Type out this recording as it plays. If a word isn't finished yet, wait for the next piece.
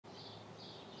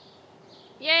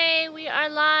we are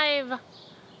live.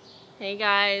 Hey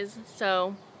guys,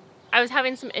 so I was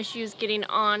having some issues getting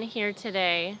on here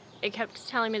today. It kept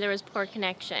telling me there was poor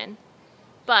connection,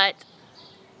 but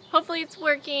hopefully it's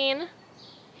working.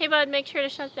 Hey bud, make sure to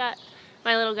shut that.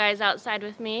 My little guy's outside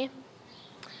with me.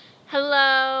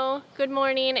 Hello, good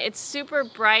morning. It's super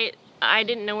bright. I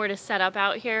didn't know where to set up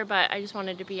out here, but I just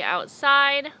wanted to be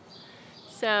outside.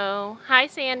 So, hi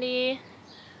Sandy.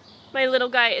 My little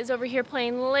guy is over here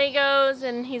playing Legos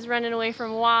and he's running away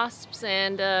from wasps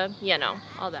and, you know,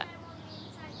 all that.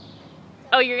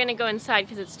 Oh, you're gonna go inside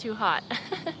because it's too hot.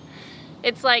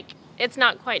 It's like, it's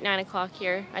not quite 9 o'clock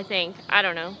here, I think. I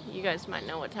don't know. You guys might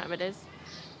know what time it is.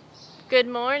 Good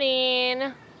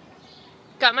morning.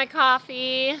 Got my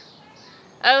coffee.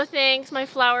 Oh, thanks. My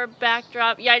flower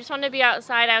backdrop. Yeah, I just wanted to be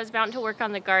outside. I was about to work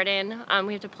on the garden.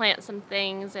 We have to plant some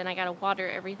things and I gotta water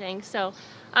everything. So,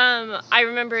 I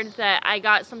remembered that I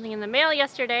got something in the mail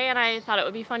yesterday and I thought it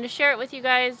would be fun to share it with you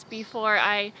guys before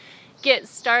I get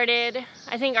started.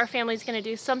 I think our family's gonna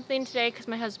do something today because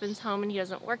my husband's home and he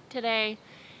doesn't work today.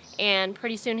 And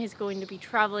pretty soon he's going to be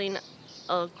traveling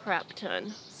a crap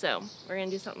ton. So, we're gonna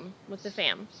do something with the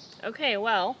fam. Okay,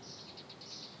 well,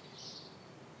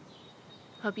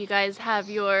 hope you guys have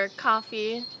your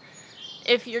coffee,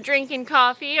 if you're drinking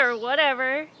coffee or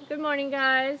whatever. Good morning,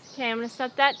 guys. Okay, I'm gonna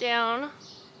set that down.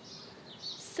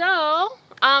 So,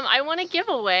 I want a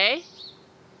giveaway.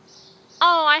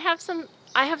 Oh, I have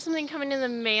something coming in the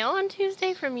mail on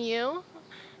Tuesday from you.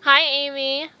 Hi,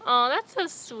 Amy. Oh, that's so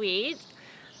sweet.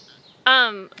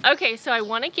 Okay, so I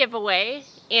want a giveaway,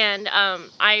 and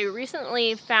I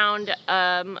recently found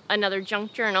another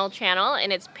junk journal channel,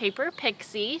 and it's Paper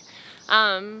Pixie.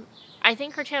 I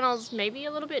think her channel's maybe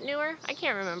a little bit newer. I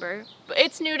can't remember, but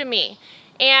it's new to me.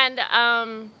 And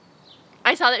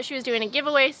I saw that she was doing a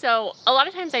giveaway, so a lot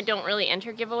of times I don't really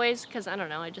enter giveaways because I don't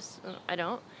know, I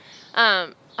don't.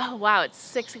 Oh wow, it's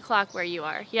 6 o'clock where you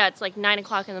are. Yeah, it's like 9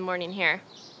 o'clock in the morning here.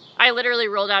 I literally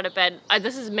rolled out of bed.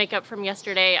 This is makeup from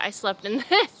yesterday. I slept in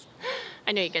this.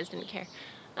 I know you guys didn't care.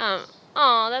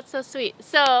 Oh, that's so sweet.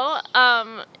 So,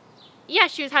 yeah,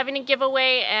 she was having a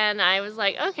giveaway and I was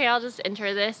like, okay, I'll just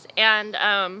enter this.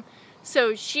 And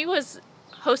so she was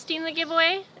hosting the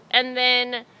giveaway, and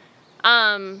then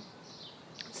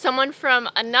someone from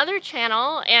another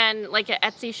channel and like an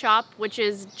Etsy shop, which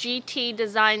is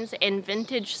gtdesigns and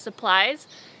vintage supplies,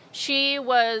 she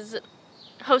was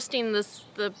hosting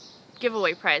the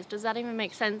giveaway prize. Does that even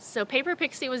make sense? So Paper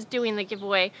Pixie was doing the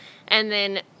giveaway, and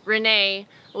then Renee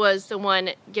was the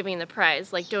one giving the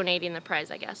prize, like donating the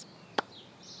prize, I guess.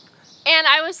 And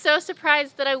I was so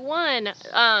surprised that I won.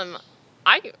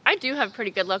 I do have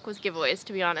pretty good luck with giveaways,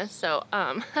 to be honest. So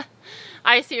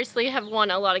I seriously have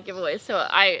won a lot of giveaways. So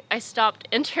I stopped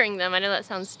entering them. I know that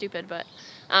sounds stupid, but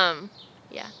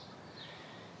yeah.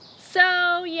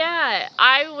 So yeah,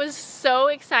 I was so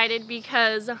excited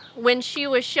because when she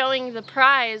was showing the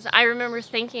prize, I remember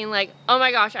thinking like, oh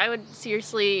my gosh, I would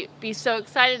seriously be so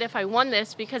excited if I won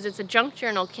this because it's a junk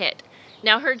journal kit.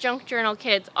 Now her junk journal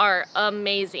kits are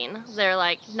amazing. They're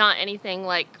like not anything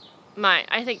like mine.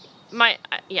 I think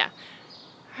yeah.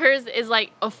 Hers is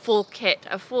like a full kit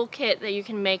that you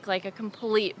can make like a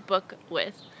complete book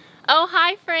with. Oh,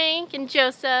 hi Frank and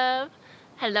Joseph.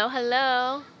 Hello,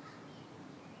 hello.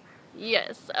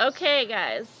 Yes, okay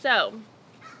guys, so.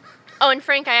 Oh, and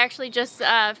Frank, I actually just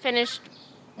finished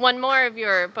one more of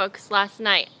your books last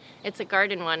night. It's a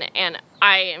garden one, and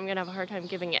I am gonna have a hard time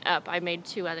giving it up. I made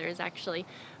 2 others actually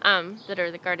that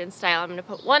are the garden style. I'm gonna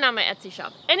put one on my Etsy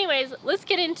shop. Anyways, let's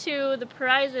get into the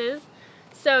prizes.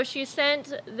 So she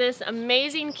sent this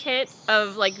amazing kit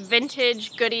of like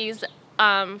vintage goodies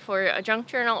for a junk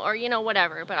journal, or you know,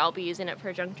 whatever, but I'll be using it for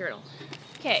a junk journal.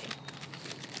 Okay,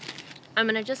 I'm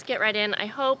gonna just get right in. I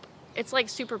hope it's like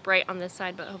super bright on this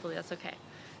side, but hopefully that's okay.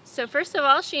 So first of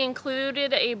all, she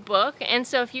included a book, and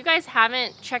so if you guys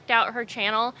haven't checked out her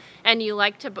channel and you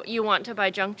want to buy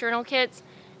junk journal kits,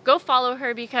 go follow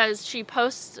her because she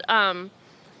posts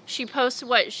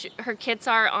what her kits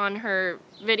are on her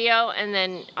video, and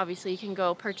then obviously you can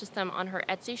go purchase them on her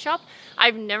Etsy shop.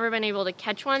 I've never been able to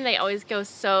catch one. They always go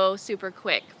so super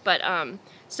quick, but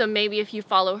so maybe if you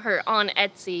follow her on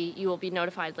Etsy, you will be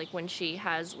notified like when she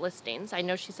has listings. I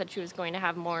know she said she was going to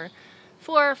have more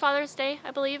for Father's Day,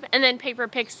 I believe. And then Paper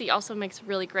Pixie also makes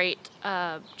really great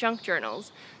junk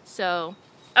journals. So,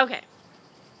 okay.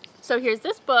 So here's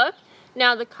this book.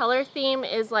 Now the color theme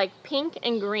is like pink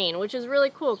and green, which is really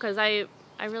cool because I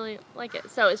really like it.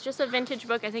 So it's just a vintage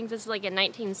book. I think this is like a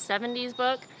 1970s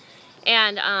book.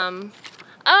 And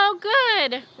oh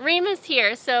good, Reem is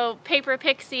here. So Paper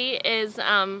Pixie is,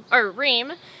 or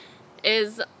Reem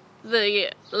is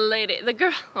the lady, the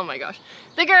girl, oh my gosh,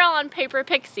 the girl on Paper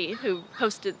Pixie who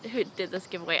did this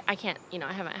giveaway. I can't, you know,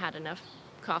 I haven't had enough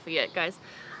coffee yet, guys.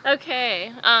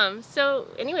 Okay, so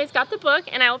anyways, got the book,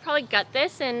 and I will probably gut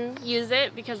this and use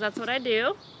it because that's what I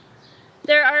do.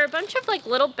 There are a bunch of like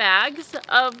little bags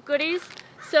of goodies,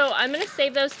 so I'm gonna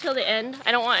save those till the end.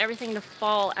 I don't want everything to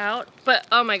fall out, but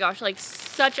oh my gosh, like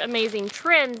such amazing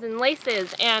trims and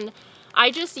laces, and I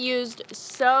just used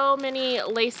so many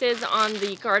laces on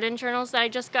the garden journals that I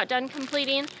just got done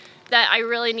completing that I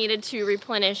really needed to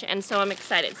replenish, and so I'm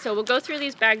excited. So we'll go through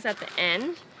these bags at the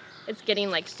end. It's getting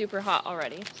like super hot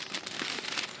already.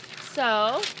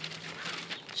 So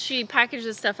she packaged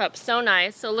this stuff up so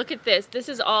nice. So look at this. This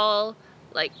is all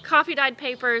like coffee dyed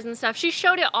papers and stuff. She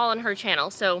showed it all on her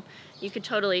channel, so you could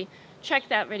totally check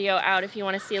that video out if you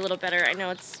want to see a little better. I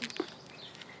know it's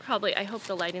probably, I hope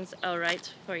the lighting's all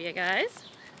right for you guys.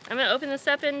 I'm gonna open this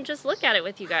up and just look at it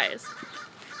with you guys.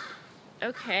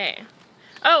 Okay.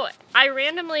 Oh, I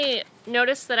randomly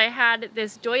noticed that I had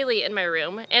this doily in my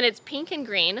room, and it's pink and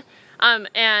green,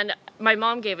 and my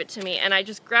mom gave it to me, and I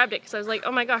just grabbed it because I was like,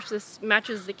 oh my gosh, this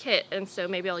matches the kit, and so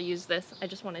maybe I'll use this. I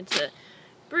just wanted to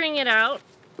bring it out.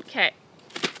 Okay.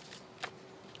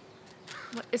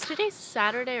 What, is today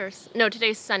Saturday or, no,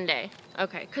 today's Sunday.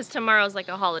 Okay, because tomorrow's like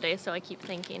a holiday, so I keep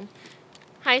thinking.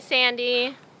 Hi,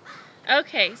 Sandy.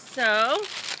 Okay, so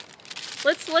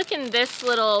let's look in this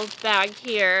little bag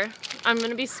here. I'm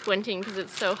gonna be squinting because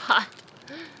it's so hot.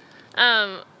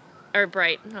 Or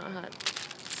bright, not hot.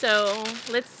 So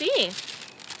let's see.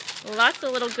 Lots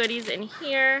of little goodies in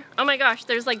here. Oh my gosh,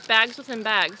 there's like bags within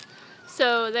bags.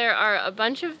 So there are a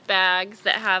bunch of bags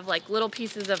that have like little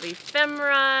pieces of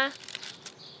ephemera.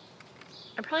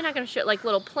 I'm probably not going to show like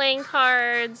little playing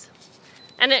cards.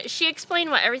 And she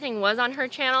explained what everything was on her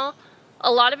channel.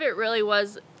 A lot of it really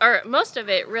was, or most of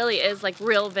it really is like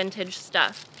real vintage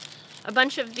stuff. A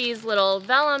bunch of these little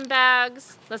vellum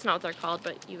bags. That's not what they're called,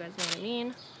 but you guys know what I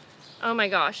mean. Oh my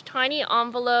gosh, tiny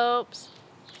envelopes.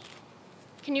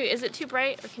 Can you, is it too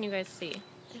bright or can you guys see?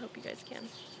 I hope you guys can.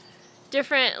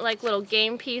 Different like little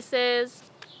game pieces,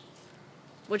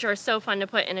 which are so fun to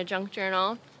put in a junk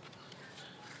journal.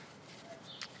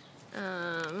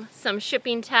 Some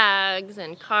shipping tags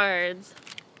and cards.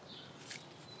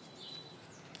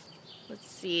 Let's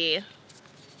see.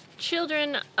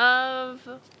 Children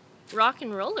of Rock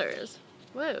and Rollers.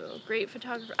 Whoa, great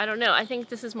photographer. I don't know. I think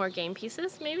this is more game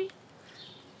pieces, maybe?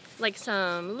 Like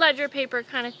some ledger paper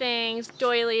kind of things,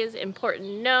 doilies,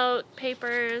 important note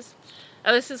papers.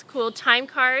 Oh, this is cool. Time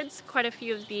cards, quite a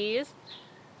few of these.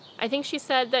 I think she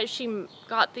said that she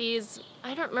got these,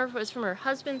 I don't remember if it was from her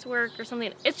husband's work or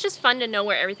something. It's just fun to know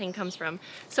where everything comes from.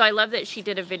 So I love that she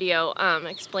did a video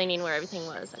explaining where everything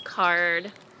was. A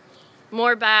card,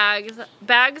 more bags.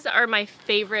 Bags are my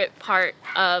favorite part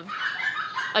of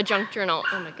a junk journal.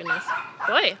 Oh my goodness.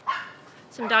 Boy,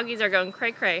 some doggies are going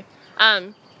cray-cray.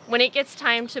 When it gets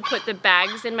time to put the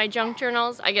bags in my junk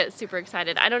journals, I get super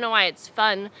excited. I don't know why it's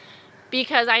fun,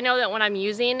 because I know that when I'm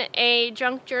using a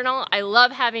junk journal, I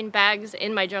love having bags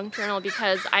in my junk journal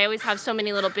because I always have so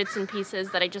many little bits and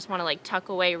pieces that I just want to like tuck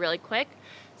away really quick.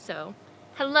 So,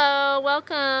 hello,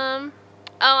 welcome.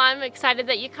 Oh, I'm excited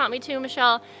that you caught me too,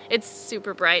 Michelle. It's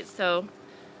super bright, so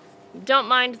don't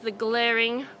mind the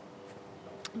glaring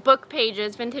book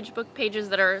pages, vintage book pages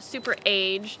that are super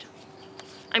aged.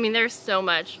 I mean, there's so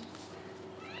much.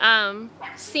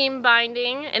 Seam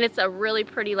binding, and it's a really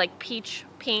pretty like peach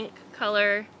pink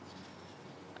color.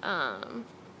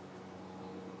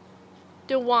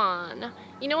 Dewan.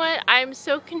 You know what? I'm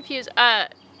so confused.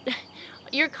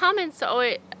 Your comments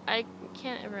always, I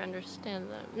can't ever understand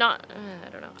them. I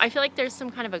don't know. I feel like there's some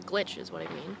kind of a glitch is what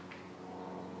I mean.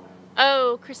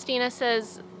 Oh, Christina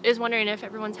is wondering if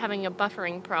everyone's having a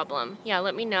buffering problem. Yeah,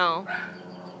 let me know.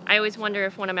 I always wonder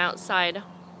if when I'm outside.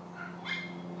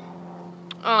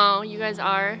 Oh, you guys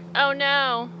are? Oh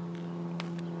no.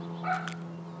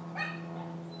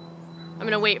 I'm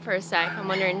gonna wait for a sec. I'm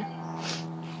wondering.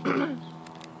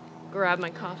 Grab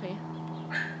my coffee.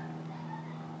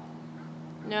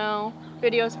 No,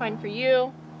 video's fine for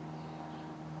you.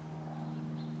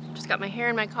 Just got my hair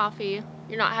in my coffee.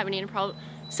 You're not having any problem.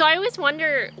 So I always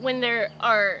wonder when there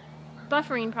are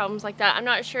buffering problems like that. I'm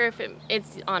not sure if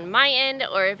it's on my end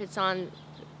or if it's on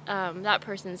that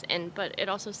person's end, but it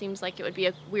also seems like it would be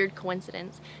a weird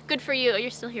coincidence. Good for you. Oh, you're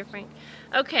still here, Frank.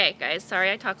 Okay, guys. Sorry,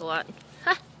 I talk a lot.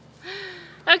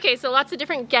 Okay, so lots of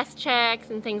different guest checks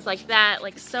and things like that.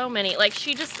 Like so many. Like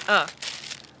she just, I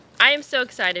am so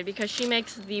excited because she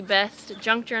makes the best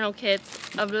junk journal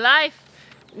kits of life.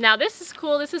 Now this is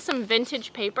cool. This is some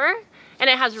vintage paper and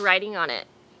it has writing on it.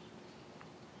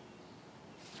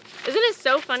 Isn't it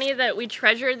so funny that we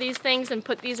treasure these things and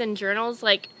put these in journals?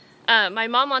 Like, my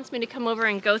mom wants me to come over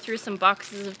and go through some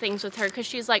boxes of things with her because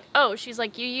she's like, oh, she's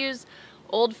like, you use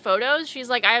old photos? She's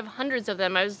like, I have hundreds of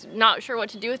them. I was not sure what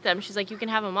to do with them. She's like, you can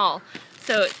have them all.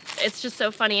 So it's just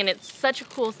so funny, and it's such a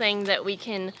cool thing that we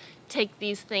can take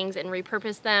these things and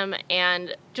repurpose them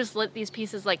and just let these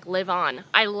pieces like live on.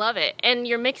 I love it. And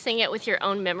you're mixing it with your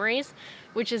own memories,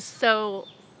 which is so,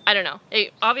 I don't know.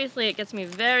 Obviously it gets me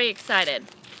very excited.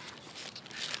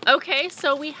 Okay,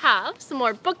 so we have some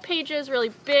more book pages, really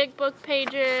big book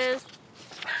pages.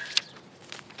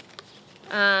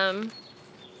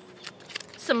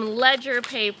 Some ledger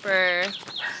paper.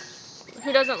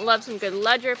 Who doesn't love some good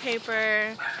ledger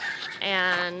paper?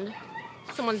 And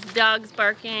someone's dog's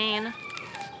barking.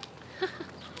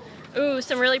 Ooh,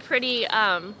 some really pretty,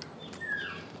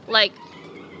 like,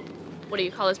 what do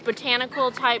you call this?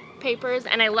 Botanical type papers.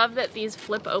 And I love that these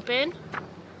flip open.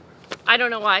 I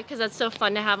don't know why, because that's so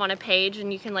fun to have on a page,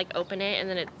 and you can like open it and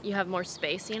then you have more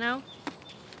space, you know?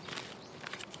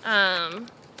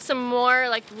 Some more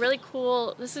like really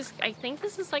cool, I think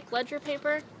this is like ledger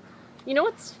paper. You know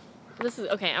what's,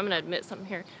 okay, I'm gonna admit something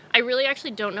here. I really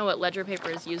actually don't know what ledger paper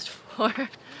is used for.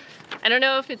 I don't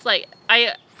know if it's like,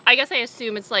 I guess I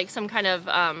assume it's like some kind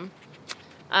of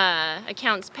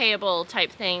accounts payable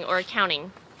type thing, or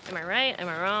accounting. Am I right? Am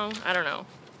I wrong? I don't know.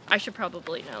 I should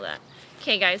probably know that.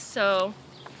 Okay guys, so,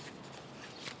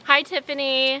 hi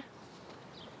Tiffany.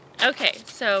 Okay,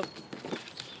 so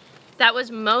that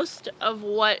was most of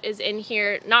what is in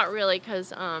here. Not really,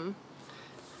 because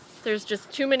there's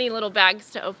just too many little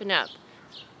bags to open up.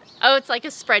 Oh, it's like a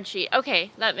spreadsheet.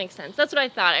 Okay, that makes sense. That's what I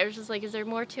thought. I was just like, is there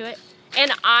more to it?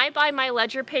 And I buy my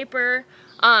ledger paper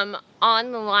on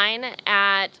the line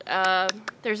at,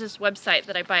 there's this website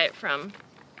that I buy it from.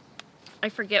 I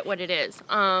forget what it is.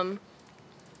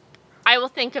 I will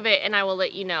think of it and I will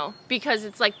let you know, because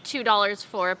it's like $2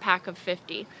 for a pack of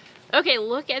 50. Okay,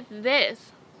 look at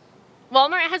this.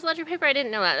 Walmart has ledger paper? I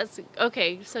didn't know that. That's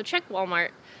okay, so check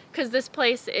Walmart, because this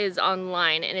place is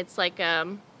online and it's like,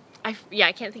 I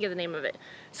can't think of the name of it.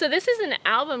 So this is an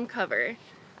album cover.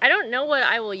 I don't know what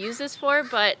I will use this for,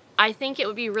 but I think it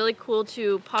would be really cool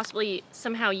to possibly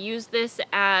somehow use this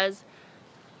as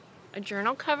a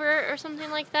journal cover or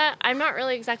something like that. I'm not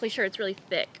really exactly sure. It's really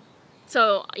thick.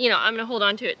 So, you know, I'm gonna hold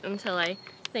on to it until I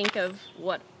think of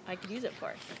what I could use it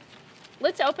for.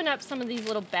 Let's open up some of these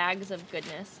little bags of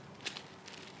goodness.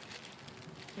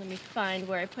 Let me find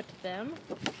where I put them.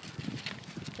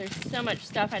 There's so much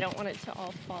stuff, I don't want it to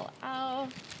all fall out.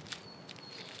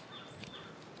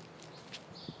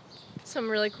 Some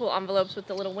really cool envelopes with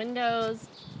the little windows.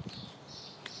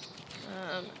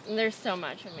 And there's so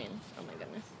much, I mean, oh my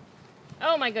goodness.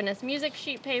 Oh my goodness, music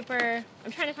sheet paper.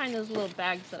 I'm trying to find those little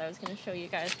bags that I was going to show you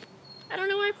guys. I don't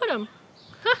know where I put them.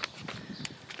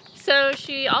 So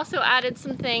she also added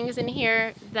some things in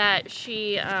here that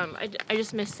she, I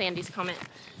just missed Sandy's comment,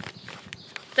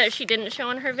 that she didn't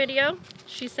show in her video.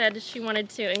 She said she wanted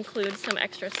to include some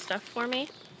extra stuff for me.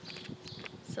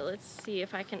 So let's see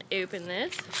if I can open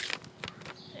this.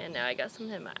 And now I got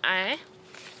something in my eye.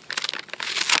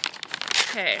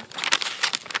 Okay.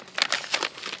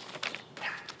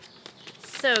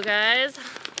 So guys,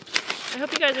 I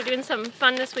hope you guys are doing something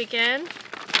fun this weekend.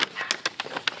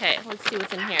 Okay, let's see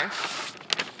what's in here.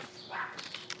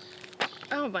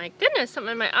 Oh my goodness,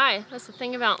 something in my eye. That's the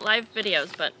thing about live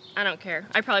videos, but I don't care.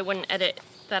 I probably wouldn't edit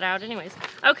that out anyways.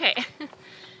 Okay,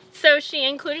 so she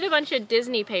included a bunch of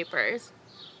Disney papers.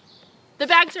 The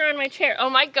bags are on my chair. Oh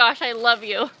my gosh, I love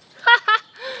you.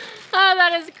 Oh,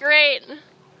 that is great.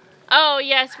 Oh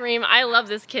yes, Reem, I love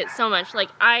this kit so much. Like,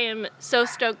 I am so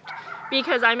stoked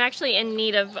because I'm actually in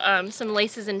need of some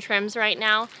laces and trims right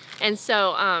now. And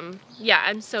so, yeah,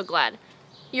 I'm so glad.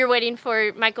 You're waiting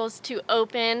for Michael's to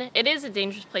open. It is a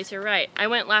dangerous place, you're right. I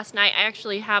went last night. I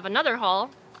actually have another haul,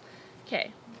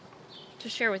 okay, to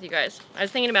share with you guys. I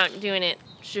was thinking about doing it,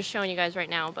 just showing you guys right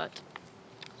now, but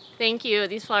thank you.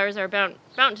 These flowers are bound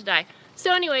to die.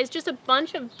 So anyways, just a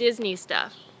bunch of Disney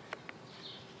stuff.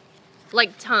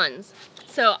 Like tons.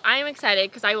 So I'm excited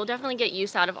because I will definitely get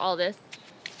use out of all this.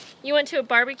 You went to a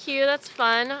barbecue, that's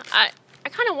fun. I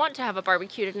kind of want to have a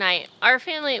barbecue tonight. Our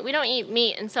family, we don't eat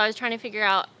meat, and so I was trying to figure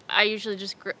out, I usually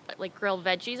just grill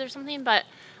veggies or something, but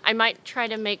I might try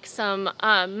to make some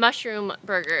mushroom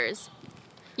burgers.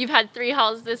 You've had 3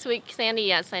 hauls this week, Sandy?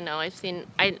 Yes, I know.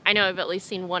 I know I've at least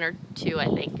seen 1 or 2, I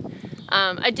think.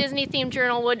 A Disney themed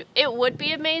journal would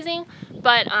be amazing,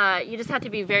 but you just have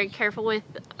to be very careful with,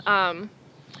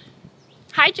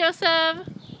 hi Joseph.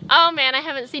 Oh man, I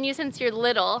haven't seen you since you're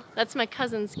little. That's my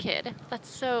cousin's kid. That's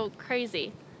so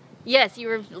crazy. Yes, you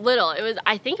were little. It was,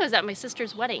 I think it was at my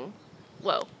sister's wedding.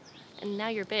 Whoa. And now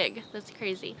you're big. That's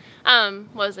crazy.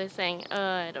 What was I saying?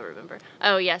 I don't remember.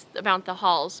 Oh yes, about the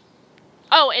halls.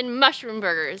 Oh, and mushroom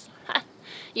burgers.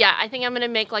 Yeah, I think I'm gonna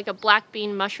make like a black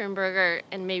bean mushroom burger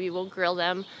and maybe we'll grill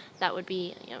them. That would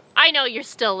be, you know, I know you're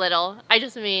still little. I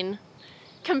just mean,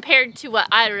 compared to what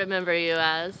I remember you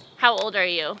as. How old are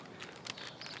you?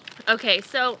 Okay,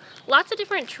 so lots of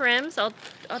different trims. I'll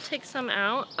take some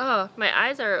out. Oh, my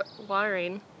eyes are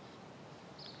watering.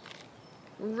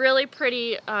 Really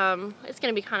pretty. It's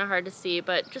gonna be kind of hard to see,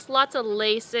 but just lots of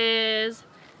laces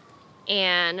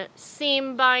and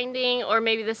seam binding, or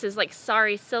maybe this is like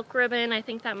sari silk ribbon. I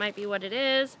think that might be what it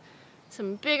is.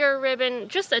 Some bigger ribbon,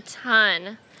 just a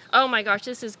ton. Oh my gosh,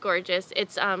 this is gorgeous.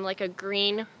 It's like a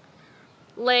green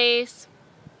lace.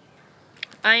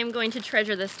 I am going to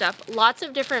treasure this stuff. Lots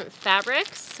of different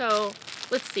fabrics, so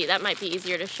let's see, that might be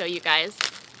easier to show you guys.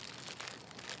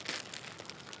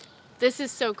 This is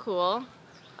so cool.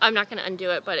 I'm not gonna undo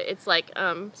it, but it's like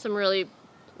some really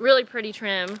pretty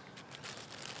trim.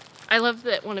 I love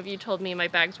that one of you told me my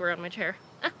bags were on my chair.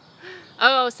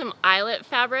 Oh, some eyelet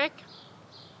fabric.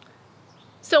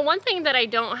 So one thing that I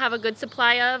don't have a good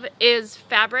supply of is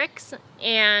fabrics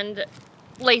and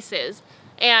laces.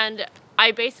 And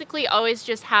I basically always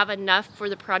just have enough for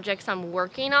the projects I'm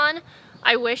working on.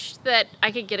 I wish that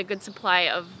I could get a good supply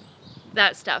of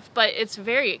that stuff, but it's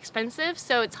very expensive,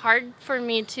 so it's hard for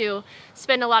me to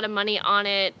spend a lot of money on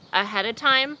it ahead of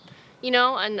time, you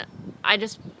know, and I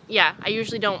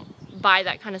usually don't buy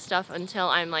that kind of stuff until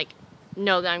I'm like,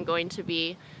 know that I'm going to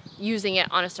be using it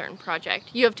on a certain project.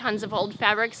 You have tons of old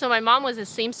fabric. So my mom was a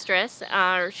seamstress,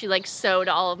 she like sewed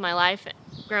all of my life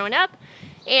growing up,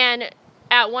 and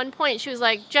at one point she was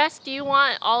like, Jess, do you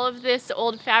want all of this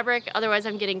old fabric? Otherwise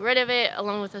I'm getting rid of it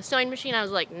along with a sewing machine. I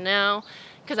was like, no,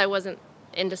 because I wasn't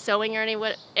into sewing or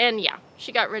anything. And yeah,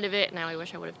 she got rid of it. Now I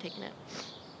wish I would have taken it.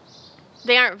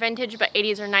 They aren't vintage, but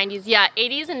 80s or 90s. Yeah,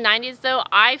 80s and 90s though,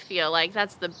 I feel like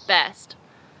that's the best.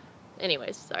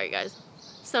 Anyways, sorry guys.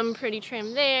 Some pretty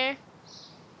trim there.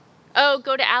 Oh,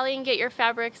 go to Ali and get your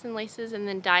fabrics and laces and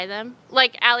then dye them.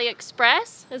 Like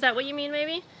AliExpress? Is that what you mean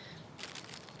maybe?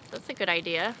 That's a good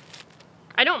idea.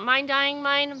 I don't mind dyeing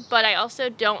mine, but I also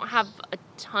don't have a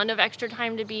ton of extra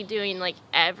time to be doing like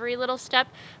every little step.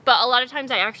 But a lot of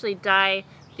times I actually dye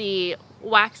the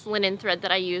wax linen thread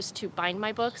that I use to bind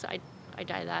my books. I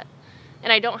dye that.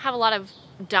 And I don't have a lot of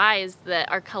dyes that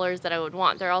are colors that I would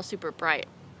want. They're all super bright.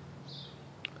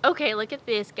 Okay, look at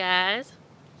this, guys.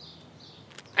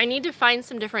 I need to find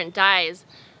some different dyes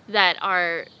that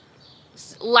are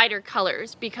lighter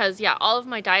colors because, yeah, all of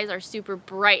my dyes are super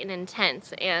bright and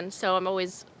intense, and so I'm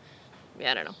always,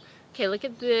 yeah, I don't know. Okay, look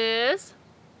at this.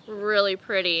 Really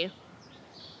pretty.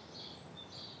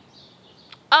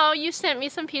 Oh, you sent me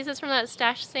some pieces from that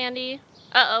stash, Sandy.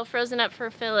 Uh-oh, frozen up for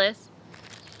Phyllis.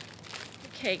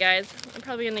 Okay, guys, I'm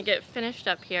probably gonna get finished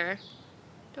up here.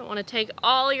 Don't want to take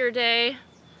all your day.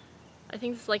 I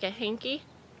think this is like a hanky.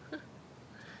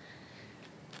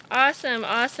 Awesome,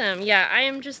 awesome. Yeah, I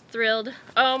am just thrilled.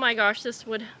 Oh my gosh,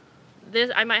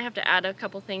 I might have to add a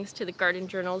couple things to the garden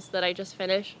journals that I just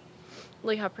finished.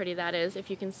 Look how pretty that is. If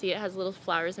you can see, it has little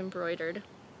flowers embroidered.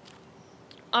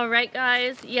 All right,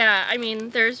 guys. Yeah, I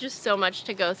mean, there's just so much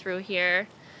to go through here.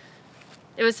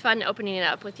 It was fun opening it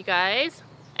up with you guys.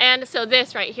 And so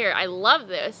this right here, I love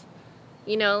this.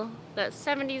 You know, that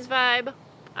 70s vibe.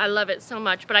 I love it so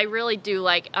much, but I really do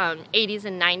like 80s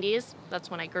and 90s. That's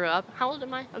when I grew up. How old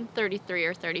am I? I'm 33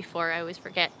 or 34. I always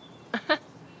forget.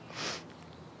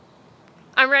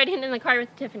 I'm riding in the car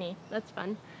with Tiffany. That's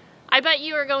fun. I bet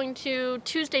you are going to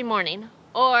Tuesday morning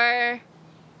or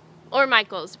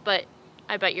Michael's, but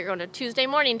I bet you're going to Tuesday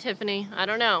morning, Tiffany. I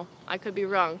don't know. I could be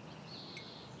wrong.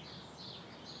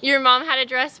 Your mom had a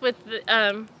dress with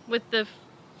the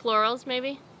florals,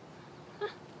 maybe?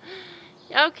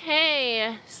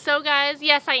 Okay, so guys,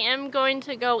 yes, I am going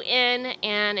to go in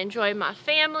and enjoy my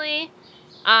family.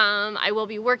 I will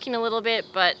be working a little bit,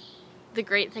 but the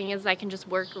great thing is I can just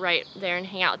work right there and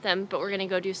hang out with them. But we're gonna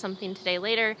go do something today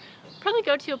later. Probably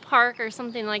go to a park or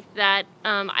something like that.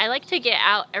 I like to get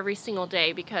out every single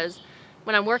day because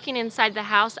when I'm working inside the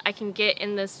house, I can get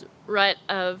in this rut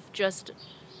of just,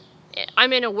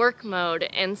 I'm in a work mode,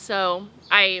 and so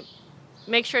I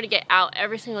make sure to get out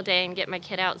every single day and get my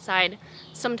kid outside.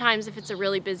 Sometimes if it's a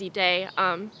really busy day,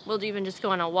 we'll even just go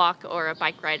on a walk or a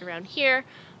bike ride around here,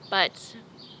 but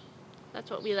that's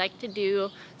what we like to do.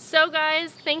 So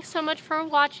guys, thanks so much for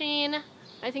watching.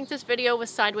 I think this video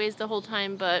was sideways the whole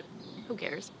time, but who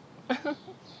cares?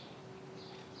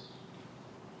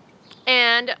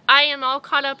 And I am all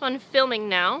caught up on filming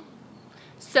now.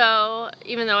 So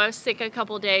even though I was sick a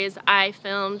couple days, I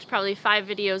filmed probably 5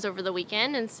 videos over the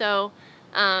weekend, and so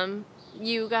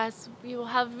you will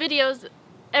have videos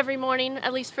every morning,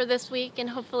 at least for this week, and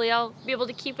hopefully I'll be able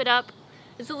to keep it up.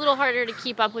 It's a little harder to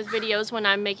keep up with videos when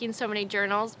I'm making so many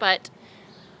journals, but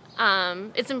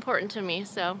it's important to me,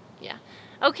 so yeah.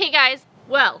 Okay guys,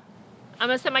 well, I'm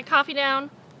gonna set my coffee down.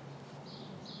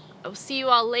 I'll see you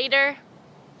all later,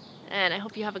 and I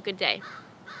hope you have a good day.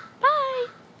 Bye!